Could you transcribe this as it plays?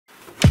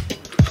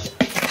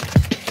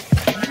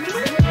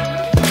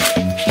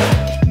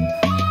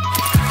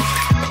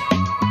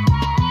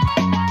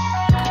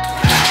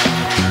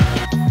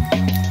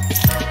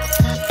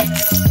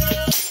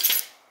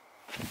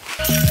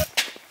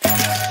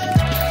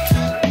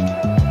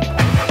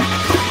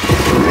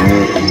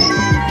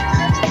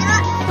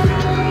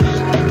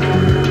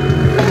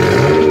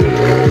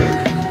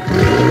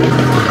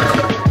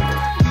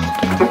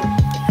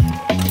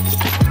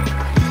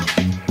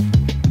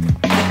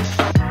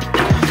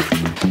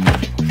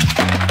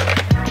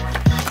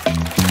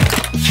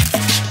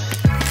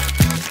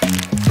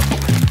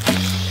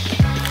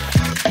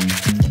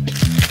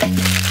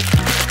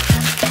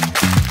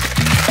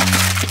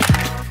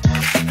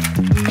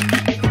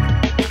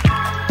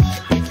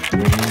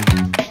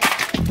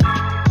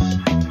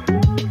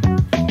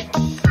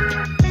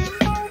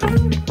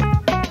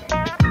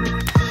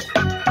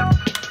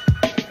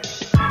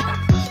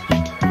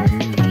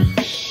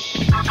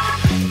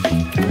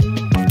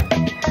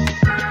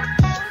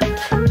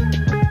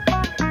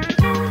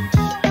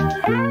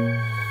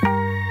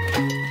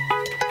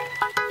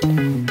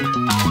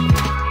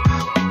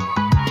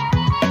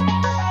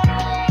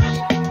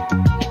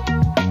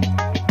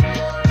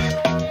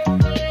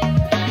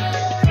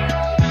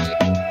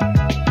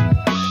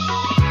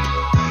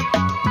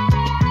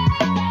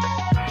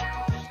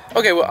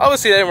Okay, well,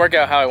 obviously that didn't work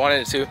out how I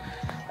wanted it to.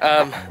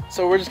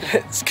 So we're just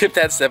gonna skip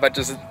that step. I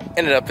just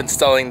ended up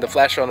installing the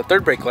flasher on the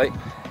third brake light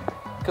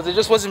because it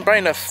just wasn't bright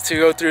enough to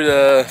go through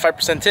the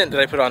 5% tint that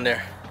I put on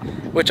there,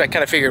 which I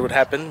kind of figured would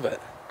happen, but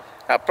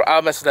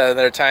I'll mess with that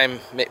another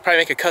time. Probably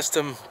make a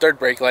custom third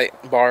brake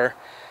light bar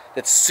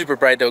that's super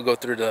bright that will go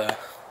through the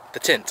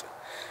tint.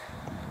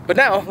 But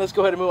now, let's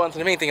go ahead and move on to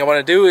the main thing I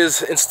want to do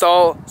is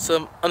install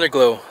some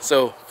underglow.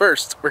 So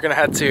first, we're going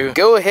to have to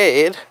go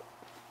ahead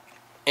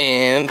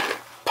and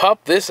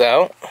pop this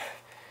out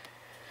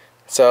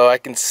so I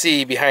can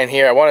see behind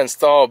here. I want to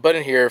install a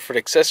button here for the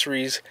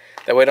accessories.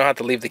 That way I don't have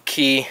to leave the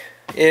key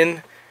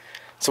in.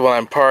 So when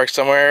I'm parked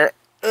somewhere,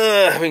 we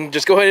can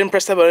just go ahead and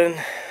press that button.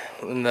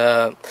 And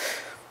the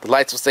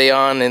lights will stay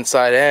on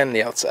inside and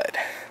the outside.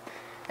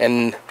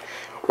 And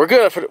we're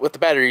good with the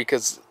battery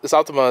because this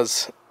Altima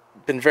has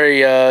been very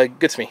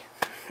good to me.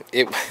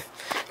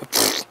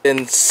 It's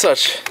been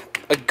such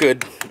a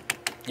good.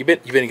 You've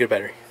been a good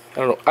battery.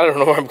 I don't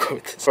know where I'm going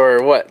with this.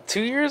 For what, 2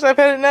 years I've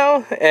had it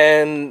now,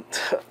 and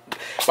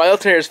my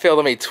alternators failed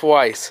on me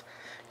twice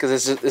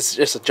because it's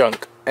just a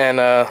junk. And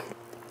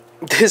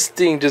this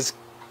thing just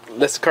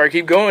lets the car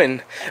keep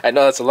going. I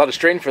know that's a lot of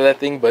strain for that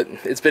thing, but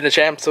it's been a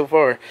champ so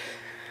far.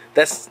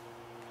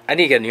 I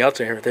need to get a new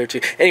alternator there too.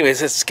 Anyways,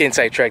 let's get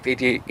sidetracked.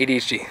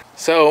 ADHD.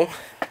 So,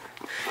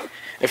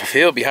 if I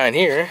feel behind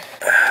here,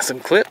 some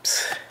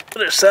clips.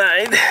 Other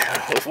side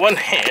with one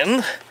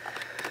hand.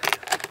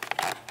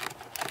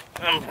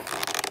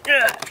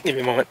 Give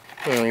me a moment.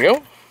 There we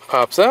go.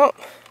 Pops out.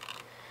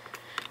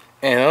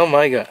 And oh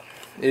my god.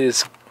 It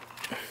is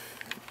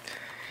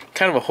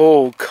kind of a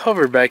whole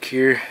cover back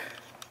here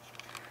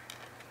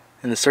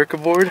in the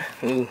circuit board.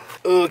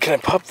 Ooh, can I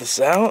pop this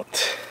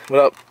out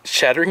without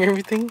shattering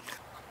everything?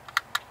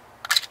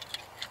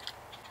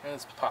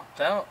 It's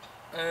popped out.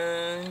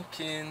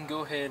 Can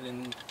go ahead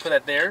and put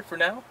that there for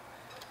now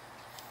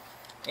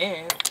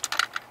and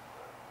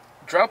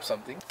drop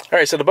something.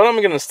 Alright, so the button I'm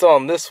going to install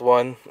on this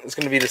one is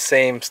going to be the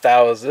same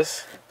style as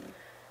this.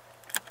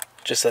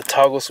 Just a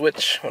toggle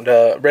switch with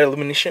the red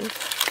illumination.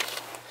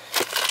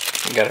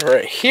 Got it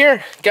right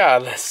here.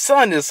 God, the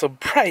sun is so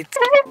bright.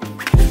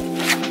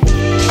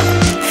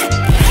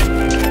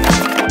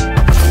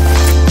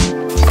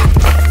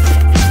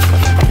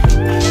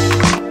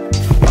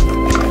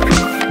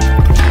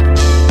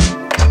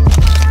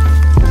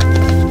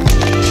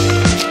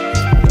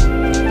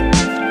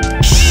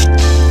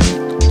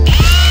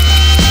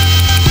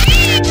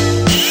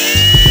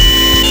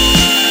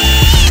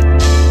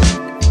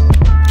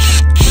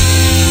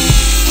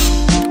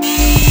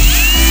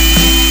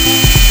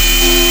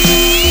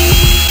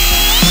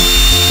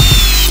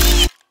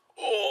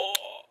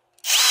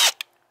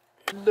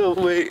 No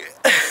way.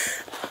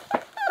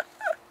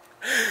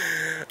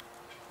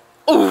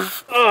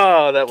 Oof.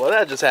 Oh,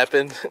 that just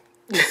happened.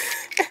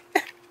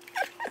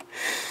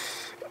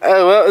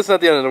 Well, it's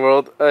not the end of the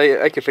world.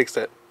 I can fix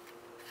that.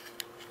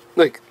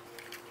 Look,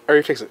 I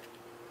already fixed it.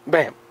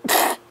 Bam.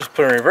 Just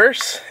put it in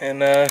reverse,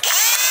 and eventually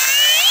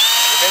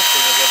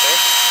we'll get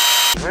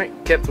there.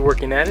 Alright, kept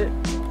working at it,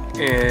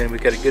 and we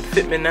got a good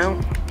fitment now.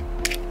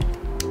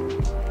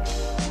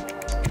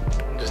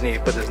 Just need to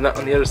put this nut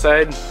on the other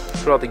side,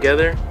 put it all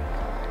together.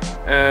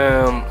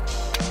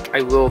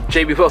 I will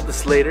JB weld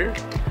this later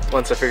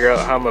once I figure out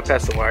how I'm gonna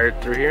pass the wire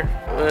through here.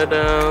 But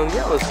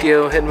yeah, let's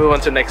go ahead and move on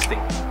to the next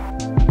thing.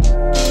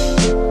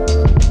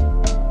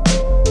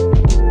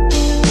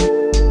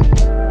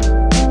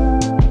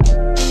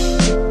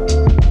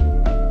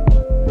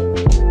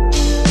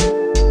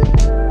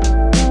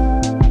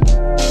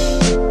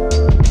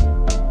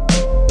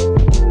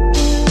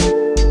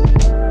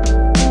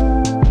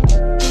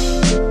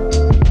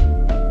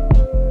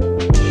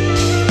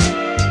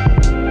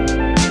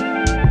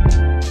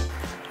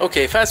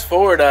 Okay, fast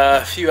forward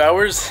a few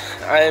hours.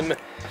 I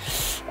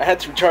had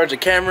to recharge the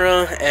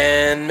camera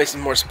and make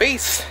some more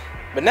space,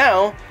 but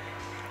now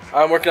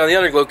I'm working on the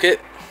underglow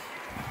kit.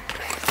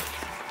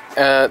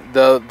 I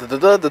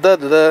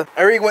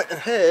already went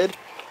ahead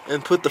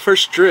and put the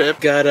first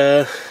strip. Got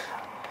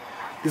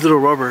these little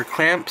rubber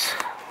clamps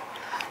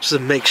just to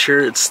make sure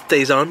it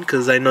stays on,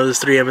 because I know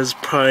this 3M is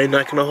probably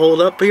not going to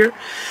hold up here.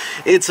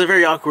 It's a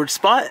very awkward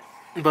spot,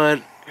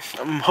 but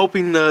I'm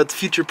hoping to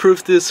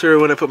future-proof this, or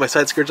when I put my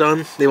side skirts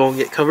on, they won't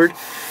get covered.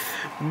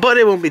 But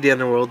it won't be the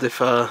end of the world if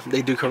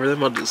they do cover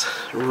them. I'll just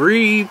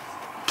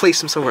replace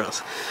them somewhere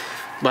else.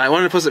 But I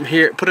wanted to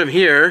put them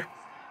here,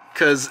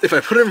 because if I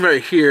put them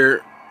right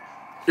here,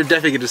 you're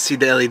definitely going to see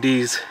the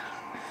LEDs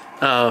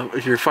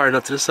if you're far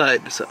enough to the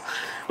side. So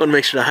I want to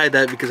make sure to hide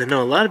that, because I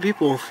know a lot of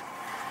people,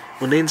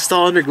 when they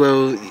install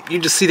underglow, you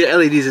just see the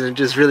LEDs and it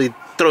just really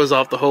throws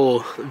off the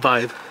whole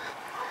vibe.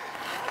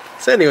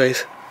 So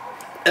anyways,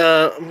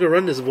 I'm gonna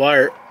run this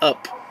wire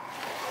up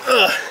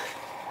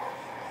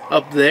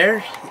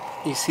there.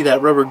 You see that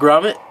rubber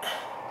grommet?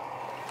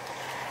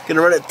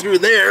 Gonna run it through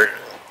there.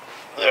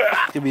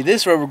 Gonna be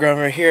this rubber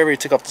grommet right here. We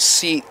took off the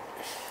seat.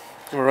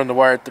 I'm gonna run the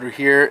wire through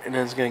here, and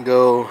then it's gonna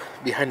go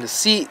behind the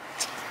seat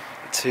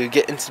to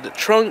get into the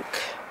trunk,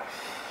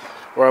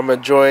 where I'm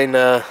gonna join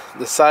the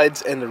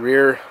sides and the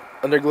rear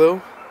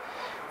underglow.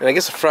 And I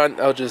guess the front,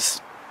 I'll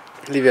just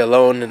leave it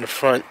alone in the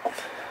front.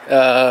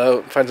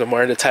 Find some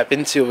wire to tap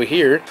into over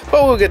here,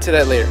 but we'll get to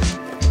that later.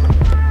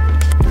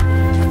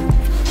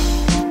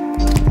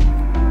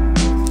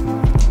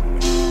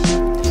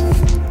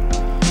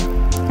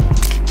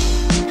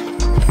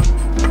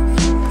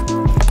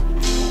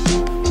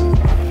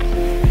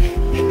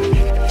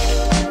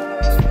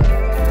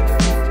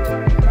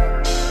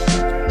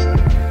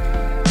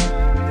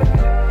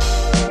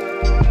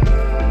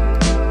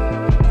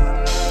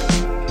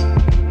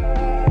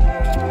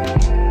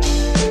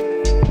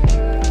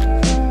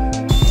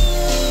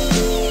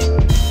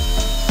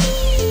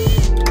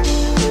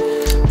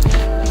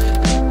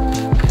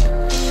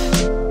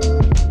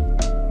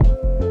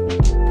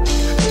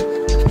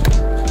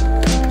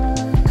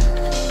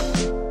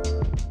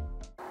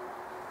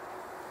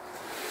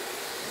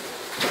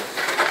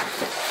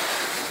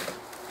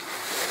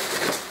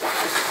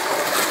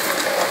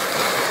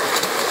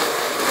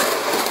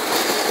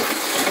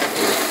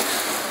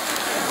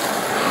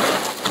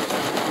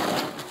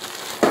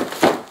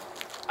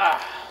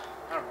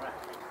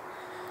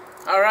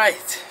 Alright,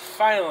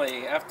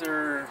 finally,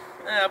 after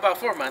about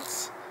 4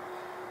 months,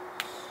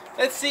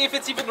 let's see if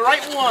it's even the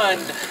right one.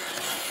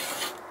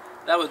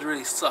 That would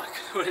really suck,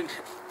 wouldn't it?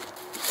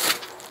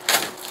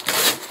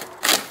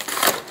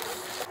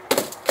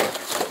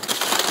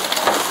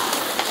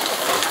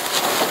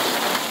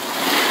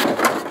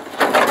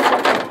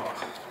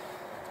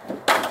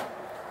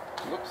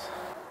 Whoops.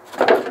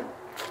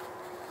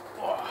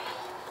 Oh.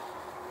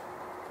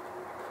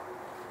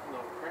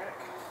 Little crack.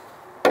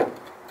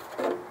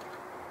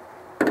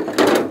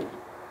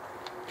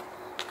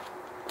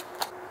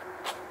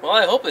 Well,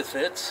 I hope it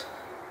fits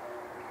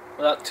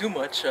without too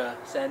much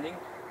sanding.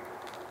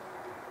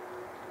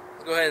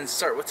 Let's go ahead and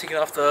start with taking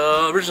off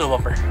the original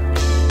bumper.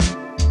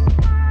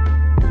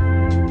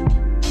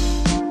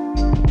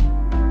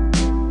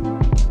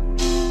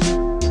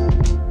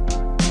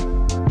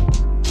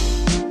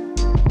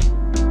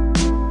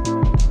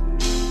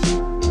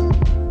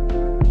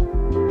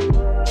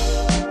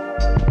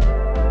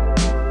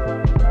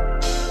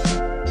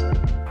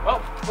 Well,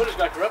 footage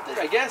got corrupted,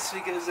 I guess,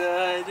 because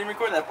I didn't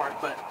record that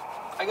part, but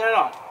I got it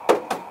on.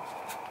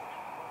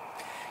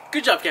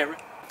 Good job, camera.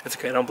 That's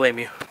okay, I don't blame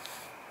you.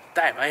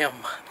 Damn, I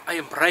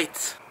am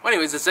bright. Well,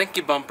 anyways, the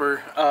Zenki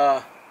bumper,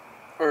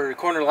 or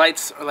corner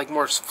lights are like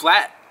more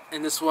flat,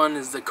 and this one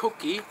is the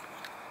Koki,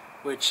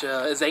 which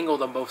is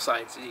angled on both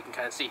sides, as you can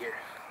kind of see here.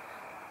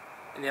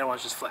 And the other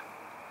one's just flat.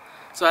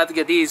 So I have to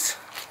get these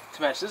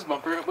to match this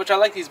bumper, which I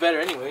like these better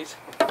anyways.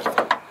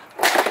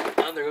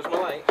 And there goes my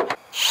light.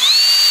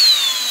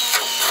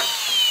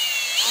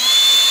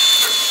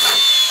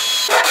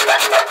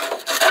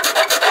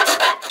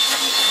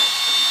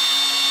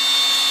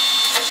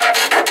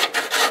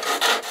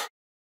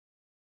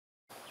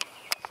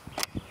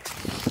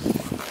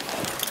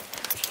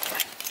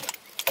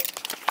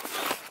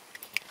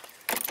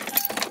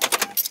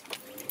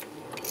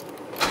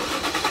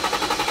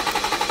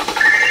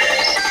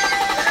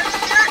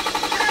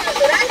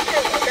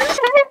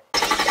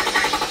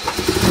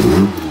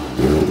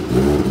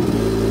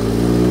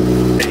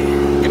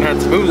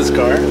 To move this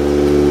car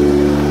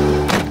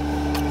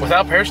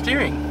without power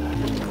steering.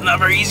 Not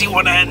very easy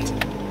one end.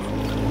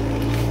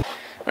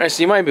 Alright,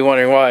 so you might be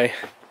wondering why I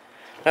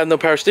have no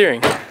power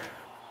steering.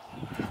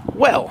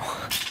 Well,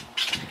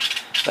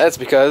 that's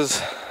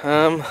because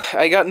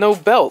I got no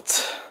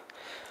belt.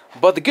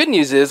 But the good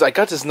news is I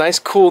got this nice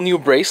cool new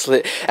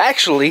bracelet.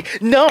 Actually,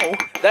 no,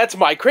 that's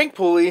my crank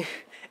pulley,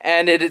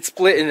 and it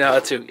split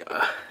in two.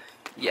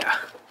 Yeah,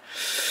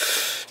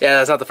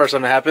 that's not the first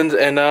time it happened,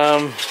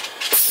 and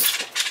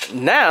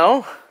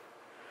now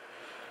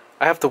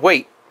I have to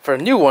wait for a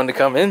new one to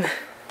come in.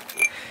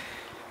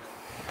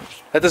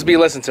 Let this be a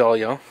lesson to all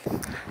y'all.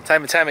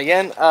 Time and time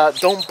again,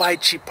 don't buy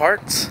cheap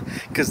parts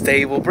because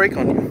they will break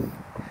on you.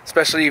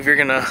 Especially if you're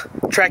gonna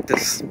track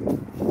this.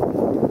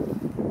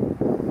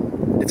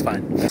 It's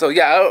fine. So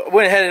yeah, I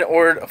went ahead and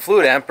ordered a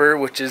fluid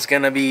amper, which is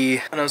gonna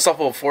be an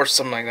unstoppable force,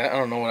 something like that. I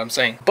don't know what I'm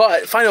saying.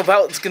 But final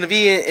bout is gonna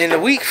be in a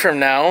week from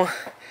now,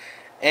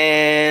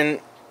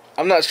 and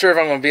I'm not sure if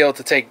I'm going to be able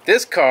to take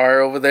this car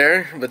over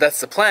there, but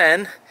that's the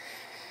plan.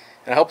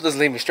 And I hope it doesn't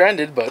leave me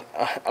stranded, but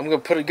I'm going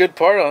to put a good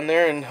part on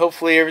there, and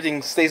hopefully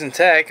everything stays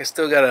intact. I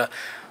still got to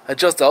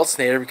adjust the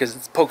alternator because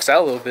it pokes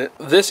out a little bit.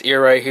 This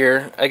ear right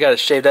here, I got to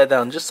shave that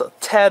down just a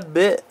tad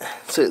bit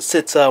so it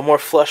sits more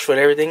flush with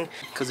everything.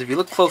 Because if you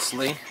look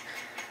closely,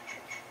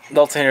 the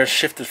alternator is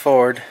shifted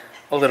forward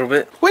a little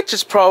bit, which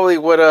is probably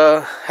what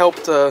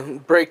helped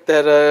break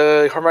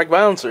that harmonic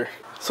balancer.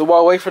 So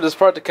while I wait for this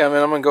part to come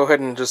in, I'm going to go ahead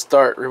and just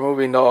start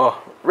removing the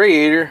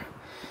radiator.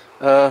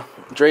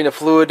 Drain the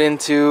fluid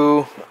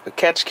into a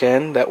catch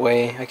can. That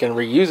way I can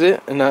reuse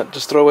it and not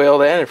just throw away all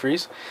the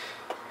antifreeze.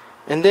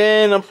 And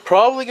then I'm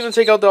probably going to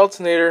take out the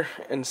alternator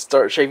and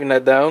start shaving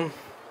that down.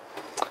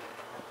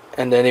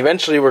 And then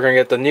eventually we're going to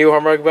get the new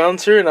harmonic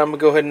balancer, and I'm going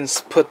to go ahead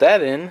and put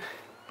that in.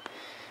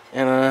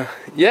 And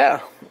yeah.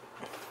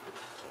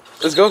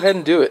 Let's go ahead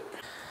and do it.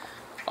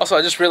 Also,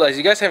 I just realized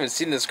you guys haven't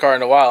seen this car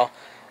in a while.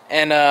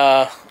 And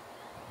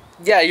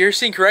yeah, you're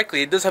seeing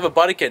correctly. It does have a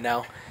body kit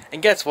now.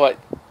 And guess what?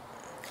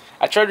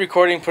 I tried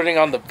recording, putting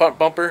on the front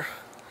bumper.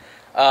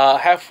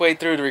 Halfway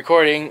through the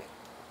recording,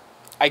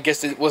 I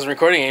guess it wasn't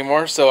recording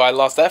anymore, so I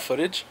lost that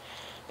footage.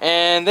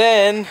 And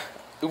then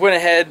we went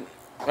ahead.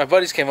 My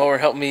buddies came over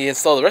and helped me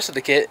install the rest of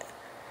the kit,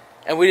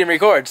 and we didn't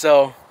record.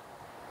 So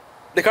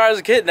the car has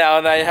a kit now,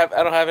 and I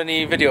don't have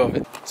any video of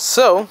it.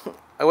 So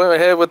I went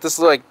ahead with this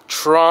like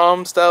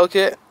Trom style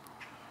kit.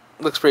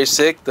 Looks pretty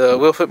sick. The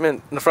wheel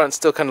fitment in the front is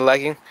still kind of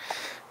lagging.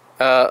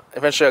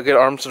 Eventually I'll get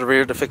arms to the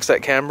rear to fix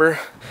that camber.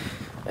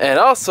 And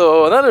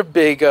also another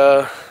big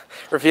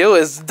reveal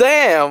is,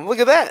 damn, look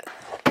at that.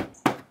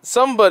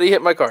 Somebody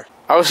hit my car.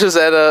 I was just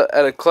at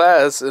a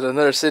class in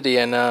another city,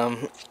 and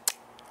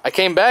I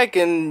came back,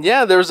 and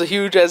yeah, there was a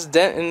huge ass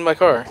dent in my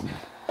car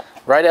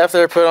right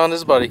after I put on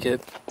this body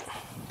kit.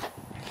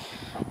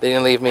 They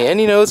didn't leave me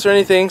any notes or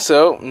anything,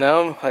 so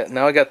now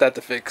I got that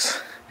to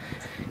fix.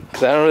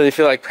 Cause I don't really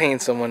feel like paying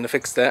someone to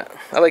fix that.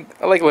 I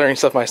like learning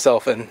stuff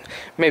myself and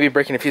maybe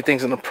breaking a few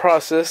things in the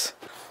process.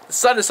 The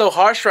sun is so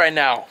harsh right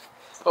now.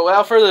 But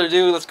without further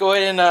ado, let's go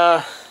ahead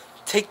and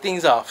take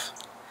things off.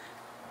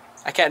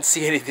 I can't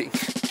see anything.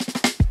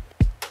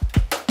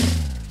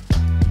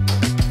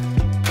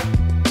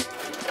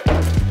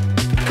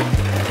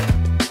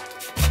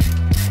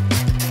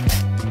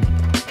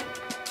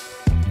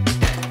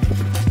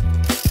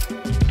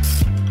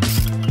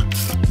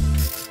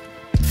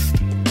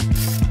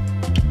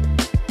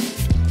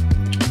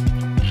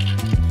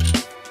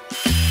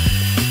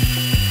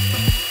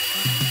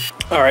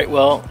 Alright,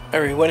 well,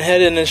 I went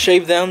ahead and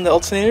shaved down the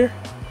alternator.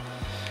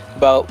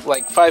 About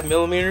like 5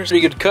 millimeters.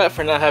 Pretty good cut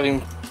for not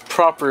having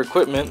proper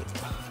equipment.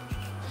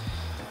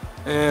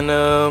 And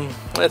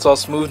it's all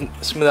smooth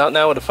out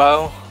now with a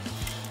file.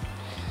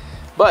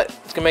 But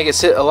it's gonna make it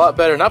sit a lot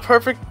better. Not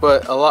perfect,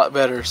 but a lot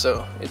better.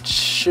 So it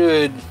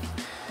should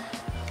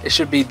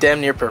be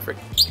damn near perfect.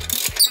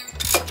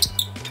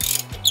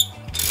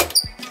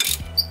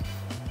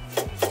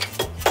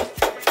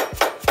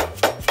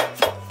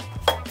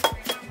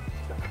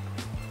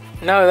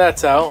 Now that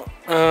that's out,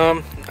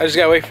 I just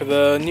gotta wait for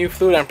the new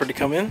fluid damper to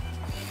come in.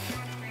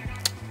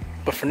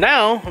 But for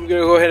now, I'm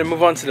gonna go ahead and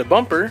move on to the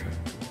bumper,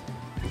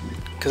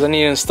 because I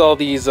need to install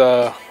these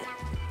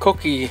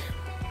Koki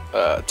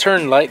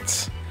turn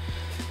lights.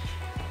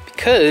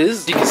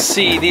 Because you can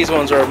see these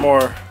ones are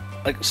more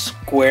like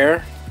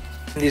square,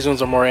 and these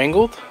ones are more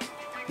angled.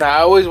 Now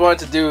I always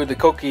wanted to do the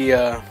Koki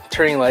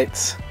turning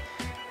lights,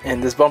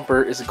 and this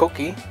bumper is a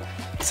Koki.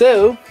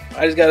 So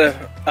I just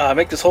gotta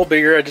make this hole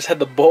bigger. I just had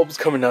the bulbs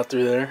coming out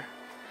through there.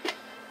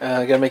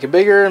 I gotta make it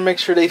bigger and make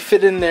sure they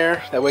fit in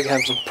there. That way I can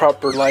have some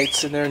proper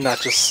lights in there, not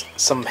just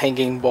some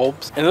hanging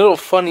bulbs. And a little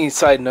funny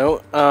side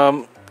note,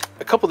 a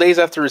couple days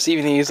after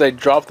receiving these, I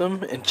dropped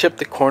them and chipped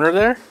the corner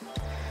there.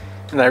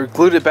 And I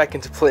glued it back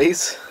into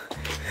place.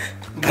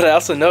 But I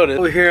also noticed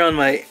over here on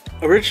my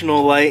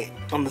original light,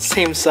 on the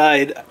same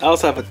side, I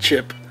also have a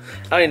chip.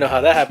 I don't even know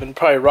how that happened.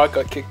 Probably a rock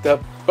got kicked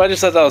up. But I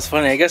just thought that was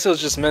funny. I guess it was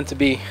just meant to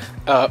be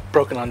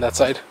broken on that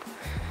side.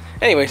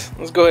 Anyways,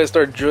 let's go ahead and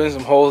start drilling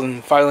some holes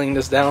and filing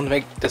this down to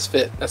make this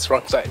fit. That's the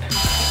wrong side.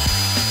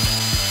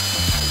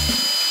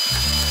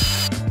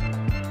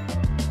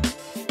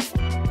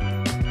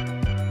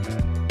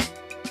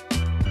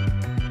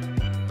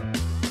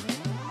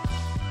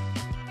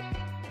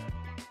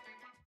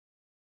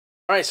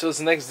 Alright, so it's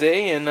the next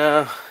day, and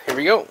here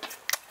we go.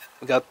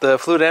 We got the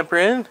fluid damper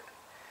in.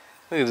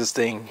 Look at this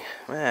thing.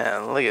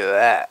 Man, look at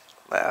that.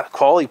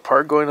 Quality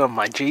part going on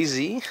my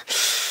JZ.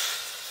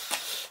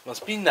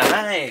 Must be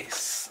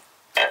nice.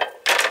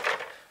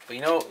 But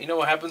you know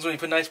what happens when you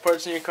put nice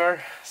parts in your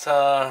car?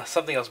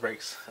 Something else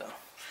breaks. So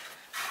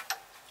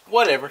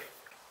whatever.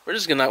 We're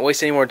just gonna not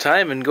waste any more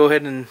time and go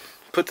ahead and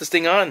put this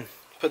thing on.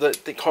 Put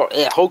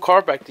the whole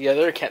car back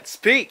together. I can't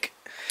speak.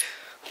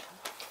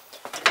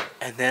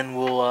 And then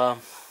we'll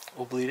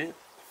bleed it.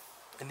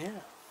 And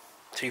yeah,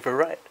 take you for a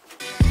ride.